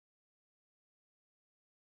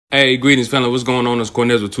Hey, greetings, family. What's going on? It's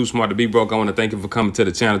Cornez with Too Smart to Be Broke. I want to thank you for coming to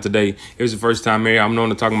the channel today. If it's your first time here, I'm known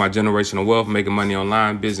to talk about generational wealth, making money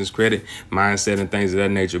online, business, credit, mindset, and things of that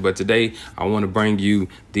nature. But today, I want to bring you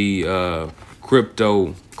the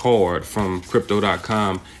crypto card from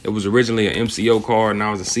crypto.com. It was originally an MCO card,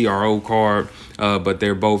 now it's a CRO card, but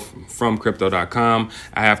they're both from crypto.com.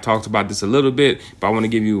 I have talked about this a little bit, but I want to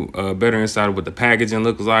give you a better insight of what the packaging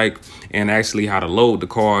looks like and actually how to load the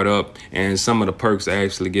card up and some of the perks to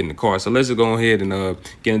actually get in the card. So let's just go ahead and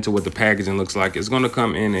get into what the packaging looks like. It's going to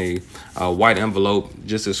come in a white envelope,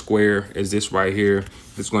 just as square as this right here.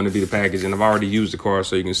 It's going to be the packaging. I've already used the card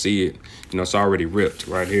so you can see it. You know, it's already ripped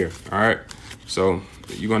right here. All right. So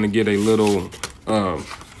you're going to get a little,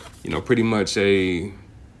 you know, pretty much a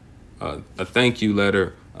thank you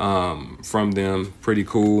letter from them. Pretty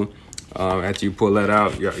cool. After you pull that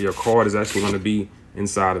out, your card is actually going to be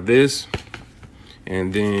inside of this.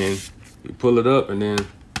 And then you pull it up and then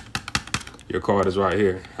your card is right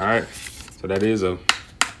here. All right. So that is a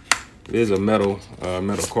metal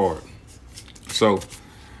card. So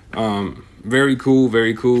very cool,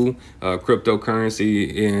 very cool.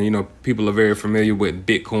 Cryptocurrency, and you know, people are very familiar with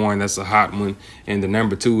Bitcoin. That's a hot one. And the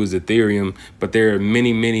number 2 is Ethereum, but there are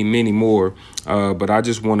many more. But I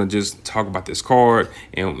just want to just talk about this card,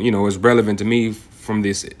 and you know, it's relevant to me from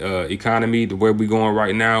this economy, the way we're going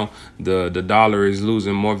right now. The dollar is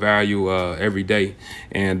losing more value every day,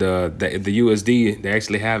 and the USD, they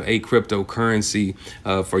actually have a cryptocurrency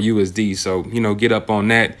for USD. So you know, get up on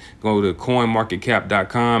that. Go to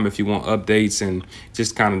COINBASE if you want updates and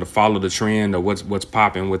just kind of to follow the trend of what's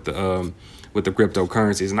popping with the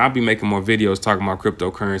cryptocurrencies. And I'll be making more videos talking about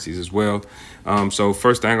cryptocurrencies as well. So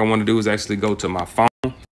first thing I want to do is actually go to my phone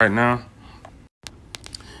right now,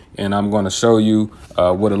 and I'm going to show you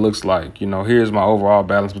what it looks like. You know, here's my overall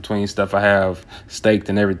balance between stuff I have staked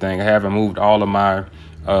and everything. I haven't moved all of my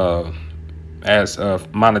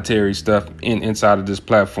monetary stuff inside of this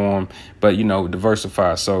platform, but you know,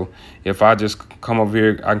 diversify. So if I just come over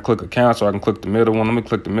here, I can click accounts, or I can click the middle one. Let me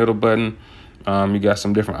click the middle button. You got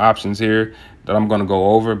some different options here that I'm going to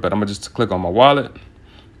go over, but I'm going to just click on my wallet.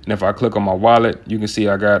 And if I click on my wallet, you can see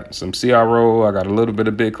I got some CRO, I got a little bit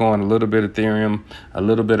of Bitcoin, a little bit of Ethereum, a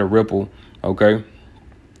little bit of Ripple, okay?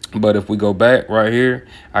 But if we go back right here,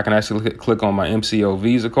 I can actually click on my MCO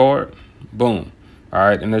Visa card, boom. All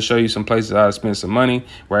right, and they'll show you some places I spend some money.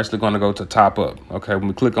 We're actually gonna go to top up, okay? When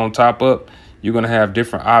we click on top up, you're gonna have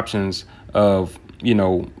different options of, you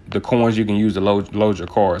know, the coins you can use to load your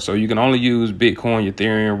card. So you can only use Bitcoin,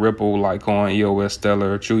 Ethereum, Ripple, Litecoin, EOS,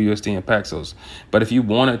 Stellar, TrueUSD, and Paxos. But if you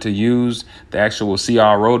wanted to use the actual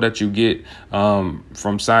CRO that you get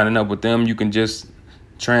from signing up with them, you can just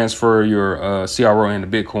transfer your CRO into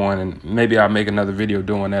Bitcoin, and maybe I'll make another video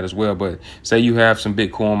doing that as well. But say you have some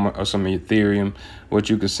Bitcoin or some Ethereum, what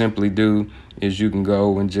you can simply do is you can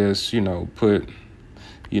go and just, you know, put,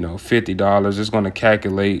 you know, $50. It's going to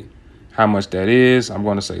calculate how much that is. I'm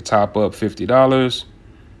going to say top up $50,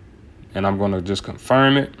 and I'm going to just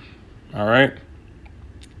confirm it. All right.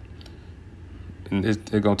 And it's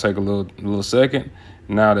going to take a little second.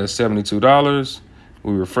 Now that's $72.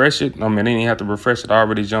 We refresh it. I mean, they didn't have to refresh it. I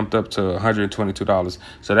already jumped up to $122.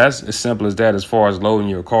 So that's as simple as that as far as loading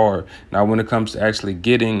your card. Now, when it comes to actually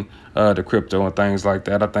getting the crypto and things like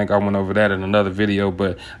that, I think I went over that in another video,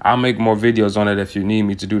 but I'll make more videos on it if you need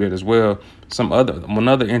me to do that as well.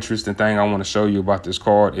 Another interesting thing I want to show you about this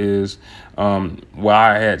card is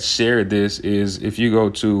why I had shared this is if you go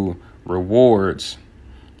to rewards,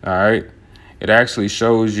 all right, it actually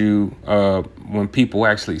shows you when people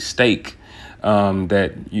actually stake.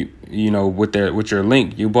 That you know, with your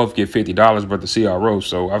link, you both get $50 worth of CRO.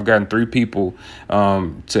 So I've gotten 3 people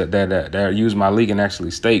that use my link and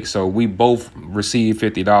actually stake. So we both receive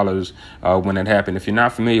 $50 when it happened. If you're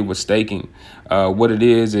not familiar with staking, what it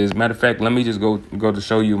is matter of fact, let me just go to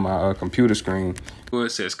show you my computer screen.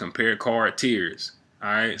 It says compare card tiers.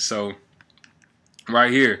 All right, so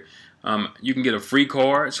right here, you can get a free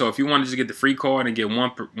card. So if you wanted to get the free card and get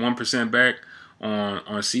 1% back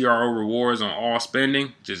on CRO rewards on all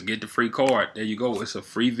spending, just get the free card. There you go. It's a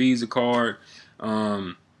free Visa card.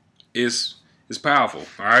 It's powerful.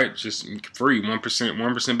 All right, just free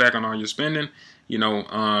 1% back on all your spending. You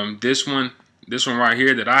know, this one right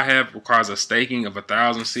here that I have requires a staking of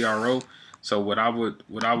 1,000 CRO. So what I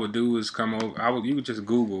would do is come over. You would just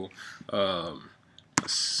Google CRO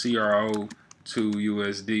to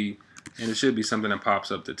USD, and it should be something that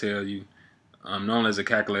pops up to tell you. Known as a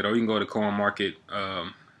calculator, or you can go to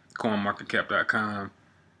CoinMarketCap.com,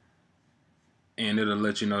 and it'll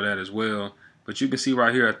let you know that as well. But you can see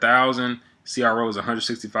right here, 1,000 CRO is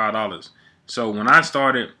 $165. So when I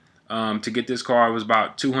started to get this card was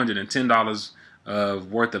about $210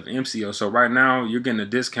 worth of MCO. So right now you're getting a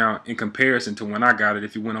discount in comparison to when I got it.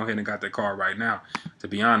 If you went ahead and got that card right now, to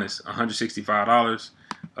be honest, $165,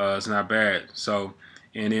 it's not bad. So,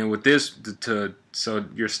 and then with this, so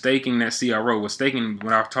you're staking that CRO. With staking,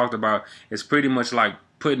 what I've talked about, is pretty much like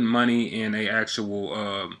putting money in a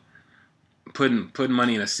actual putting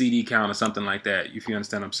money in a CD account or something like that, if you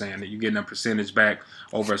understand what I'm saying. That you're getting a percentage back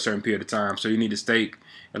over a certain period of time. So you need to stake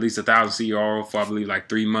at least 1,000 CRO for, I believe, like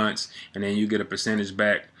 3 months, and then you get a percentage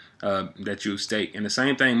back that you stake. And the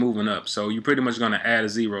same thing moving up. So you're pretty much going to add a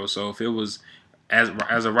zero. So if it was, as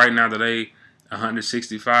of right now today,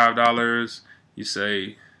 $165, you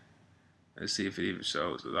say, let's see if it even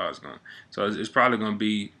shows. So it's probably going to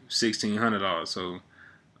be $1,600. So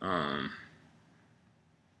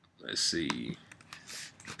let's see,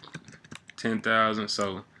 10,000.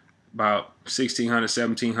 So about $1,600,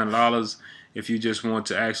 $1,700 if you just want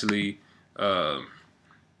to actually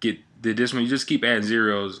get this one. You just keep adding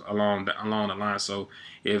zeros along the line. So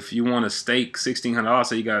if you want to stake $1,600,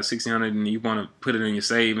 say you got $1,600 and you want to put it in your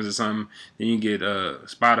savings or something, then you get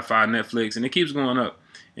Spotify, Netflix, and it keeps going up.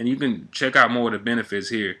 And you can check out more of the benefits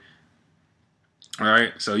here. All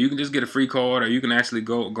right, so you can just get a free card, or you can actually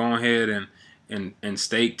go ahead and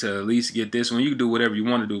stake to at least get this one. You can do whatever you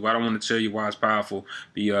want to do, but I don't want to tell you why it's powerful.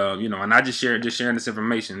 You know, and I just sharing this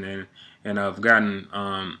information, and I've gotten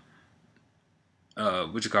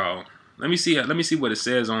what you call. Let me see what it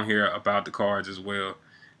says on here about the cards as well,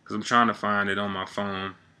 because I'm trying to find it on my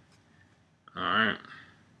phone. All right,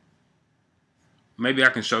 maybe I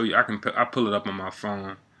can show you. I'll pull it up on my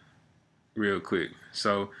phone real quick.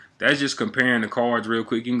 So that's just comparing the cards real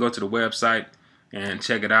quick. You can go to the website and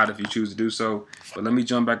check it out if you choose to do so. But let me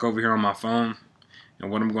jump back over here on my phone,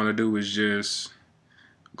 and what I'm going to do is just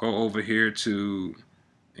go over here to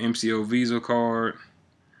MCO Visa card,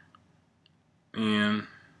 and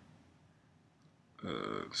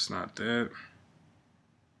it's not that.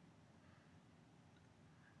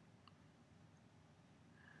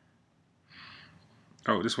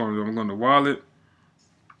 Oh, this one, I'm going to wallet.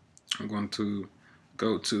 I'm going to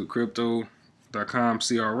go to crypto.com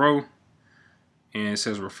CRO, and it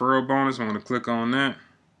says referral bonus. I'm going to click on that.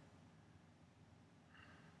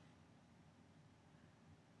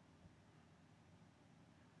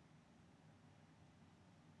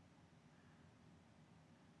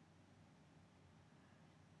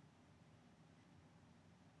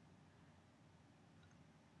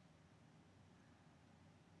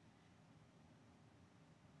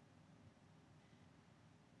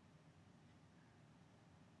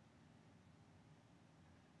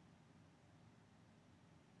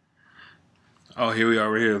 Oh, here we are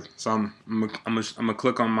right here. So I'm gonna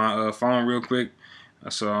click on my phone real quick.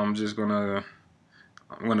 So I'm gonna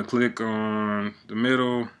click on the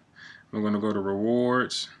middle. I'm gonna go to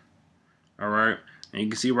rewards. All right, and you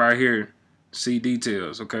can see right here, see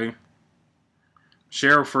details. Okay.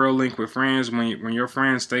 Share referral link with friends. When your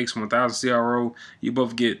friend stakes 1,000 CRO, you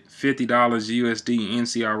both get $50 USD in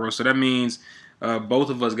CRO. So that means both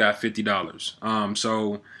of us got $50.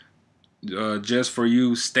 So just for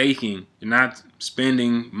you staking, you're not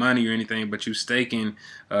spending money or anything, but you staking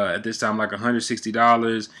at this time like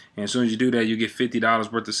 $160, and as soon as you do that, you get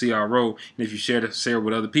 $50 worth of CRO. And if you share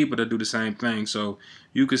with other people, that do the same thing. So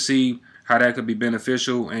you can see how that could be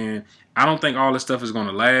beneficial. And I don't think all this stuff is going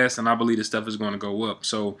to last, and I believe this stuff is going to go up.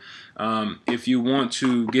 So if you want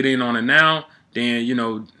to get in on it now,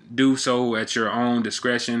 then do so at your own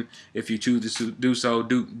discretion. If you choose to do so,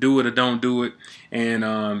 do it or don't do it. And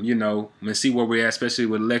and see where we're at, especially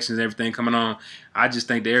with elections and everything coming on. I just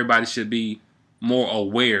think that everybody should be more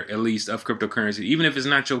aware, at least, of cryptocurrency. Even if it's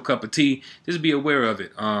not your cup of tea, just be aware of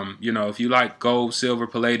it. If you like gold, silver,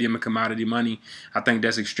 palladium, and commodity money, I think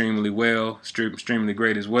that's extremely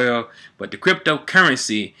great as well. But the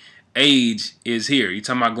cryptocurrency age is here. You're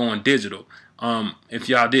talking about going digital. If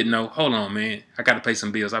y'all didn't know, hold on, man. I gotta pay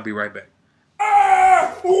some bills. I'll be right back.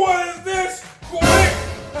 What is this? Quick!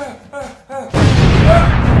 I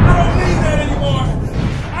don't need that anymore.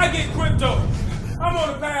 I get crypto. I'm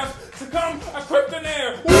on the path to become a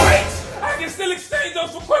cryptonaire. Wait! I can still exchange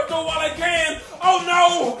those for crypto while I can. Oh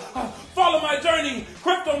no! Follow my journey,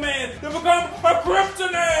 Crypto Man, to become a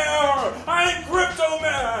cryptonaire. I'm Crypto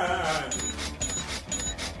Man.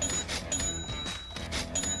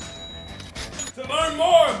 To learn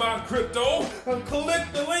more about crypto,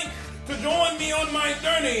 click the link to join me on my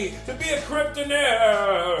journey to be a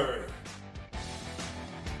cryptonaire.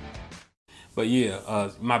 But yeah,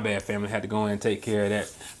 my bad, family. Had to go in and take care of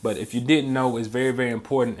that. But if you didn't know, it's very, very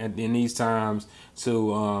important in these times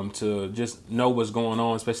to just know what's going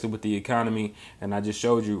on, especially with the economy. And I just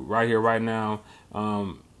showed you right here, right now.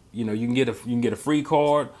 You know, you can get a free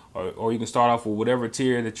card, or you can start off with whatever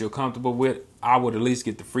tier that you're comfortable with. I would at least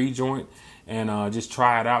get the free joint and just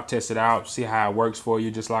try it out, test it out, see how it works for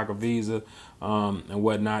you, just like a Visa and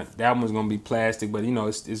whatnot. That one's gonna be plastic, but you know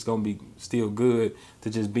it's gonna be still good to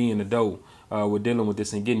just be in the dough. We're dealing with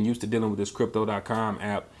this and getting used to dealing with this Crypto.com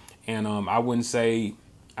app. And I wouldn't say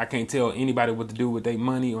I can't tell anybody what to do with their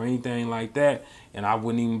money or anything like that, and I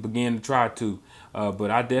wouldn't even begin to try to.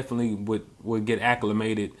 But I definitely would get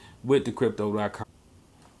acclimated with the Crypto.com.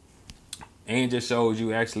 And just shows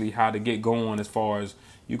you actually how to get going as far as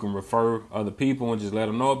you can refer other people and just let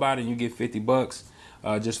them know about it. And you get $50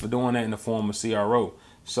 just for doing that in the form of CRO.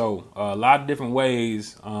 So a lot of different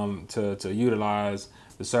ways to utilize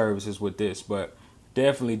the services with this, but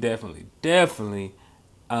definitely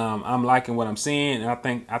I'm liking what I'm seeing, and I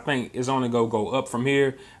think it's only gonna go up from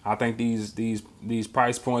here. I think these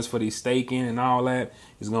price points for these staking and all that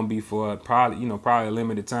is gonna be for probably a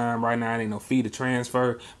limited time. Right now, it ain't no fee to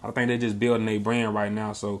transfer. I think they're just building a brand right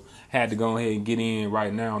now, so had to go ahead and get in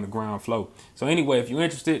right now on the ground floor. So anyway, if you're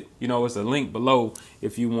interested, it's a link below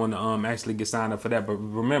if you want to actually get signed up for that. But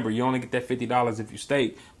remember, you only get that $50 if you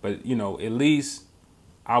stake. But at least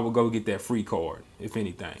I would go get that free card if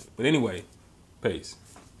anything. But anyway, peace.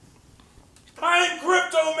 I ain't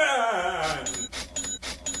Crypto Man.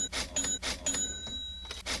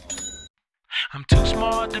 I'm too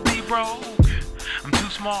smart to be broke. I'm too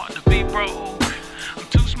smart to be broke. I'm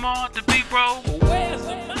too smart to be broke. Where's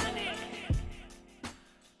the money?